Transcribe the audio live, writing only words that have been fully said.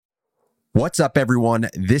What's up, everyone?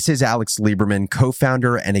 This is Alex Lieberman,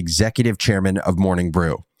 co-founder and executive chairman of Morning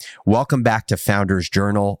Brew. Welcome back to Founders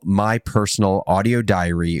Journal, my personal audio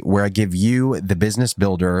diary, where I give you, the business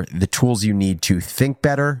builder, the tools you need to think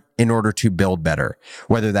better in order to build better,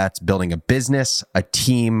 whether that's building a business, a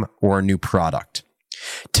team, or a new product.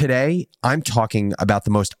 Today, I'm talking about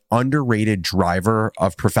the most underrated driver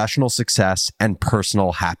of professional success and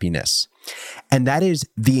personal happiness, and that is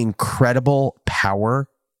the incredible power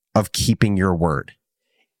of keeping your word.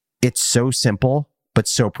 It's so simple, but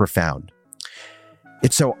so profound.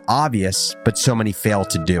 It's so obvious, but so many fail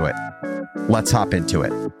to do it. Let's hop into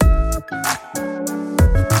it.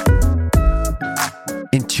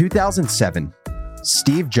 In 2007,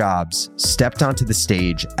 Steve Jobs stepped onto the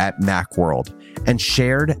stage at Macworld and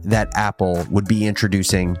shared that Apple would be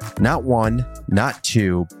introducing not one, not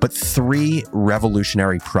two, but three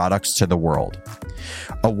revolutionary products to the world: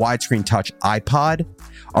 a widescreen touch iPod,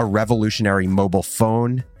 a revolutionary mobile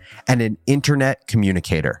phone, and an internet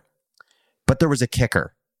communicator. But there was a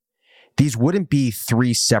kicker. These wouldn't be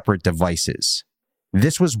three separate devices.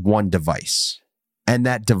 This was one device, and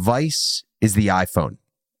that device is the iPhone.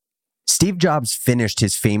 Steve Jobs finished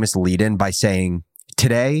his famous lead-in by saying,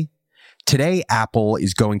 Today, Apple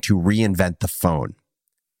is going to reinvent the phone.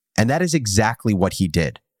 And that is exactly what he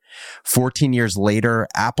did. 14 years later,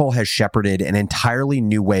 Apple has shepherded an entirely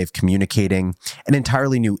new way of communicating, an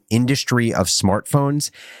entirely new industry of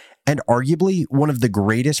smartphones, and arguably one of the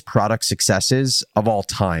greatest product successes of all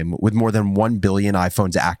time, with more than 1 billion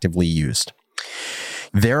iPhones actively used.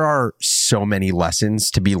 There are so many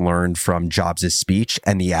lessons to be learned from Jobs' speech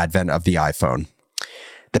and the advent of the iPhone.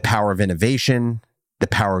 The power of innovation, the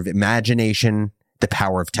power of imagination, the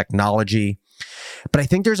power of technology. But I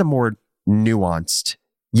think there's a more nuanced,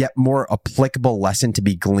 yet more applicable lesson to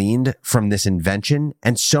be gleaned from this invention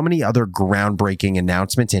and so many other groundbreaking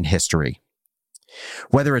announcements in history.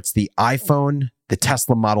 Whether it's the iPhone, the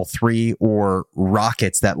Tesla Model 3, or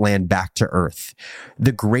rockets that land back to Earth,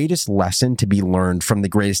 the greatest lesson to be learned from the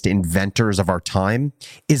greatest inventors of our time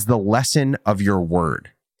is the lesson of your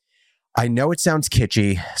word. I know it sounds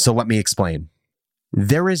kitschy, so let me explain.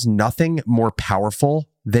 There is nothing more powerful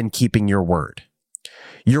than keeping your word.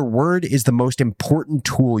 Your word is the most important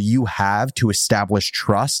tool you have to establish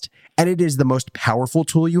trust, and it is the most powerful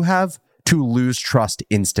tool you have to lose trust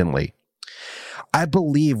instantly. I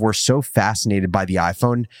believe we're so fascinated by the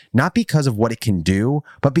iPhone, not because of what it can do,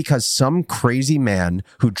 but because some crazy man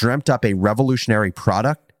who dreamt up a revolutionary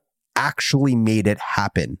product actually made it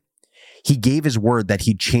happen. He gave his word that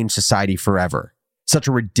he'd change society forever. Such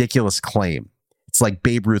a ridiculous claim. It's like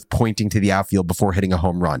Babe Ruth pointing to the outfield before hitting a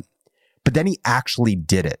home run. But then he actually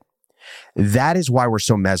did it. That is why we're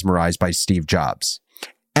so mesmerized by Steve Jobs.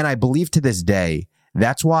 And I believe to this day,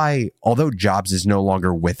 that's why, although Jobs is no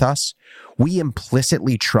longer with us, we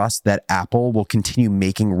implicitly trust that Apple will continue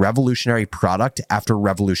making revolutionary product after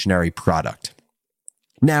revolutionary product.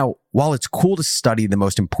 Now, while it's cool to study the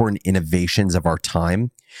most important innovations of our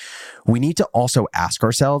time, we need to also ask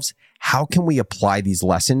ourselves, how can we apply these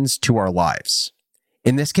lessons to our lives?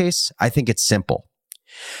 In this case, I think it's simple.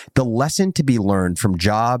 The lesson to be learned from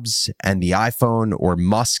Jobs and the iPhone, or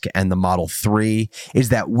Musk and the Model 3, is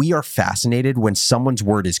that we are fascinated when someone's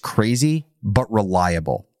word is crazy, but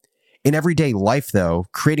reliable. In everyday life, though,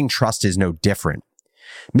 creating trust is no different.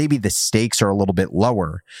 Maybe the stakes are a little bit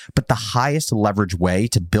lower, but the highest leverage way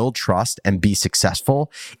to build trust and be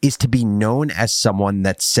successful is to be known as someone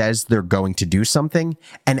that says they're going to do something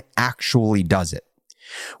and actually does it.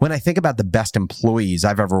 When I think about the best employees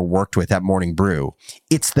I've ever worked with at Morning Brew,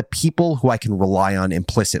 it's the people who I can rely on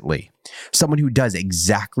implicitly. Someone who does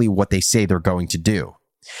exactly what they say they're going to do.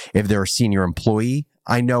 If they're a senior employee,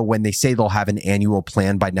 I know when they say they'll have an annual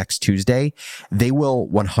plan by next Tuesday, they will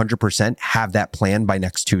 100% have that plan by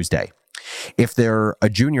next Tuesday. If they're a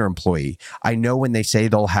junior employee, I know when they say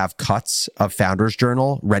they'll have cuts of Founders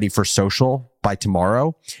Journal ready for social by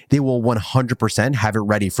tomorrow, they will 100% have it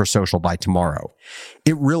ready for social by tomorrow.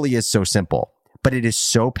 It really is so simple, but it is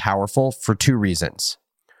so powerful for two reasons.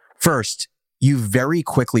 First, you very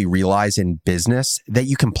quickly realize in business that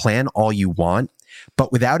you can plan all you want,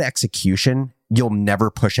 but without execution, you'll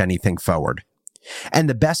never push anything forward. And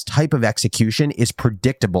the best type of execution is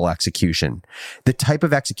predictable execution. The type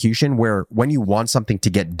of execution where when you want something to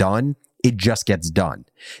get done, it just gets done.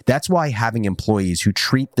 That's why having employees who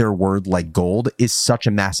treat their word like gold is such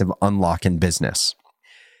a massive unlock in business.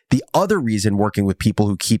 The other reason working with people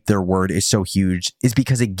who keep their word is so huge is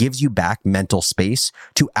because it gives you back mental space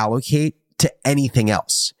to allocate to anything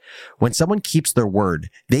else. When someone keeps their word,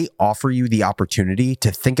 they offer you the opportunity to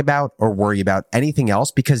think about or worry about anything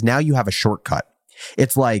else because now you have a shortcut.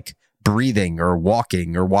 It's like breathing or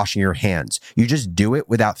walking or washing your hands. You just do it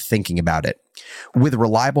without thinking about it. With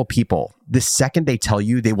reliable people, the second they tell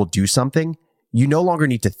you they will do something, you no longer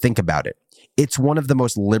need to think about it. It's one of the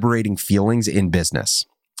most liberating feelings in business.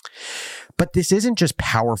 But this isn't just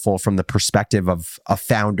powerful from the perspective of a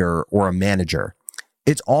founder or a manager.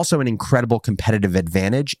 It's also an incredible competitive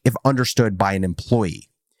advantage if understood by an employee.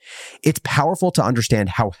 It's powerful to understand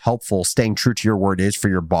how helpful staying true to your word is for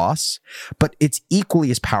your boss, but it's equally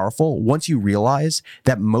as powerful once you realize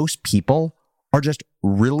that most people are just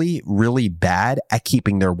really, really bad at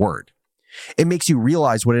keeping their word. It makes you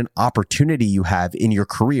realize what an opportunity you have in your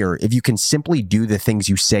career if you can simply do the things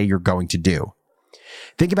you say you're going to do.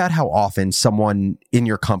 Think about how often someone in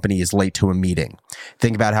your company is late to a meeting.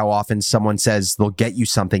 Think about how often someone says they'll get you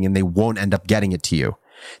something and they won't end up getting it to you.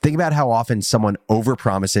 Think about how often someone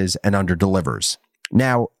overpromises and underdelivers.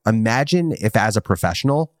 Now, imagine if as a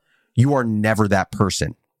professional, you are never that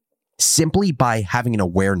person. Simply by having an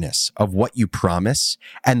awareness of what you promise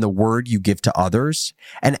and the word you give to others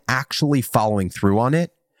and actually following through on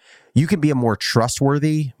it, you can be a more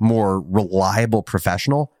trustworthy, more reliable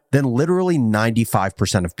professional than literally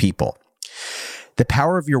 95% of people. The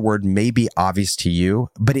power of your word may be obvious to you,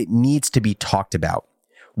 but it needs to be talked about.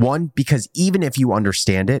 One, because even if you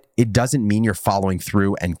understand it, it doesn't mean you're following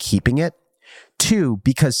through and keeping it. Two,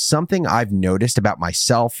 because something I've noticed about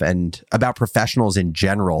myself and about professionals in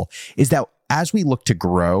general is that as we look to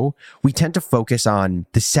grow, we tend to focus on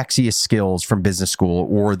the sexiest skills from business school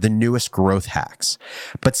or the newest growth hacks.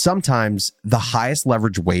 But sometimes the highest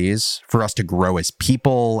leverage ways for us to grow as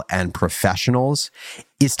people and professionals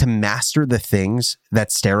is to master the things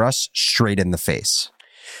that stare us straight in the face.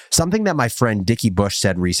 Something that my friend Dickie Bush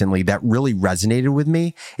said recently that really resonated with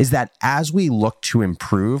me is that as we look to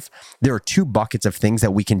improve, there are two buckets of things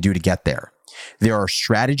that we can do to get there. There are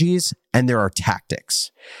strategies and there are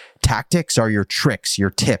tactics. Tactics are your tricks, your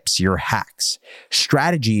tips, your hacks.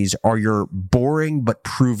 Strategies are your boring but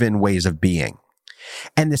proven ways of being.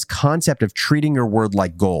 And this concept of treating your word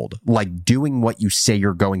like gold, like doing what you say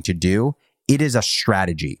you're going to do, it is a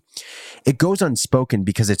strategy. It goes unspoken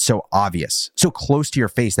because it's so obvious, so close to your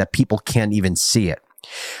face that people can't even see it.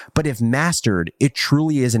 But if mastered, it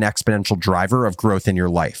truly is an exponential driver of growth in your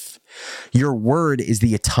life. Your word is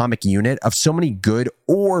the atomic unit of so many good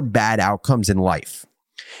or bad outcomes in life.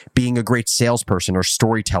 Being a great salesperson or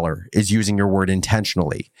storyteller is using your word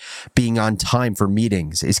intentionally. Being on time for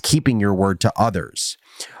meetings is keeping your word to others.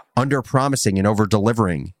 Under-promising and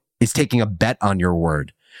over-delivering is taking a bet on your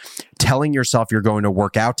word. Telling yourself you're going to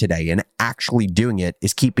work out today and actually doing it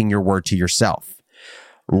is keeping your word to yourself.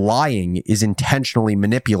 Lying is intentionally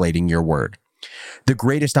manipulating your word. The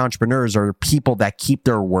greatest entrepreneurs are people that keep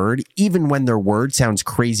their word even when their word sounds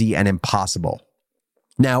crazy and impossible.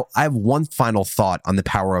 Now, I have one final thought on the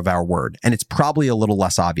power of our word, and it's probably a little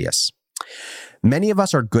less obvious. Many of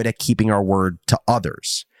us are good at keeping our word to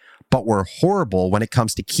others, but we're horrible when it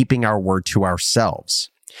comes to keeping our word to ourselves.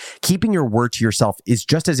 Keeping your word to yourself is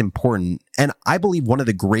just as important, and I believe one of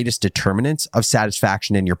the greatest determinants of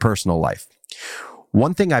satisfaction in your personal life.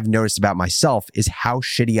 One thing I've noticed about myself is how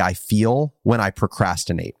shitty I feel when I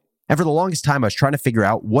procrastinate. And for the longest time, I was trying to figure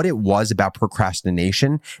out what it was about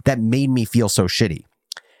procrastination that made me feel so shitty.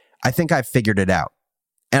 I think I've figured it out,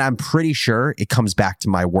 and I'm pretty sure it comes back to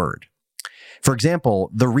my word. For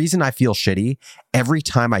example, the reason I feel shitty every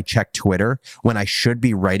time I check Twitter when I should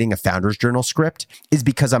be writing a Founders Journal script is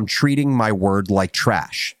because I'm treating my word like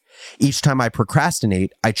trash. Each time I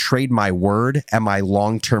procrastinate, I trade my word and my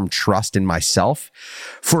long-term trust in myself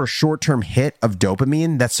for a short-term hit of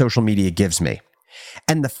dopamine that social media gives me.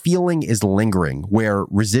 And the feeling is lingering, where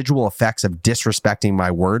residual effects of disrespecting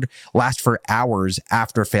my word last for hours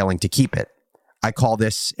after failing to keep it. I call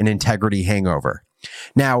this an integrity hangover.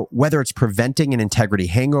 Now, whether it's preventing an integrity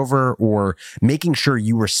hangover or making sure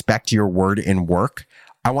you respect your word in work,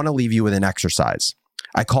 I want to leave you with an exercise.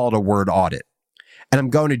 I call it a word audit. And I'm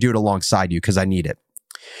going to do it alongside you because I need it.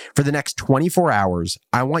 For the next 24 hours,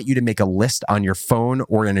 I want you to make a list on your phone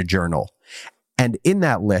or in a journal. And in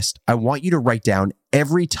that list, I want you to write down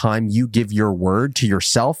every time you give your word to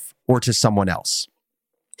yourself or to someone else.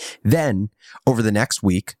 Then, over the next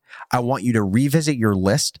week, I want you to revisit your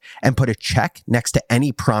list and put a check next to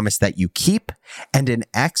any promise that you keep and an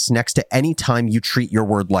X next to any time you treat your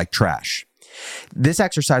word like trash. This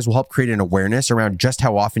exercise will help create an awareness around just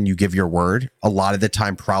how often you give your word, a lot of the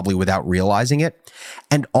time probably without realizing it,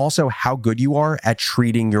 and also how good you are at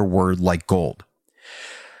treating your word like gold.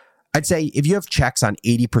 I'd say if you have checks on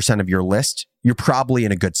 80% of your list, you're probably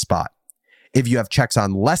in a good spot. If you have checks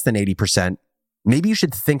on less than 80%, maybe you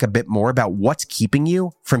should think a bit more about what's keeping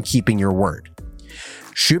you from keeping your word.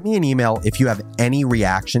 Shoot me an email if you have any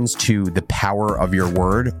reactions to the power of your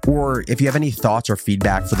word, or if you have any thoughts or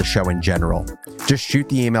feedback for the show in general. Just shoot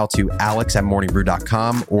the email to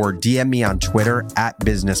alex@morningbrew.com or DM me on Twitter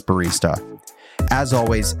 @businessbarista. As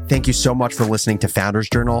always, thank you so much for listening to Founders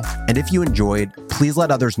Journal. And if you enjoyed, please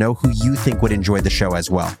let others know who you think would enjoy the show as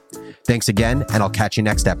well. Thanks again, and I'll catch you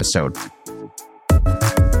next episode.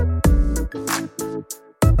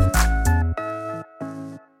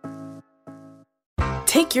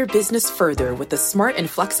 Take your business further with the smart and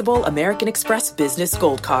flexible American Express Business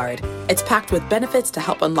Gold Card. It's packed with benefits to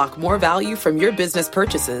help unlock more value from your business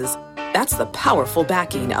purchases. That's the powerful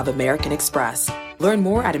backing of American Express. Learn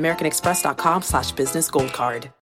more at americanexpress.com/businessgoldcard.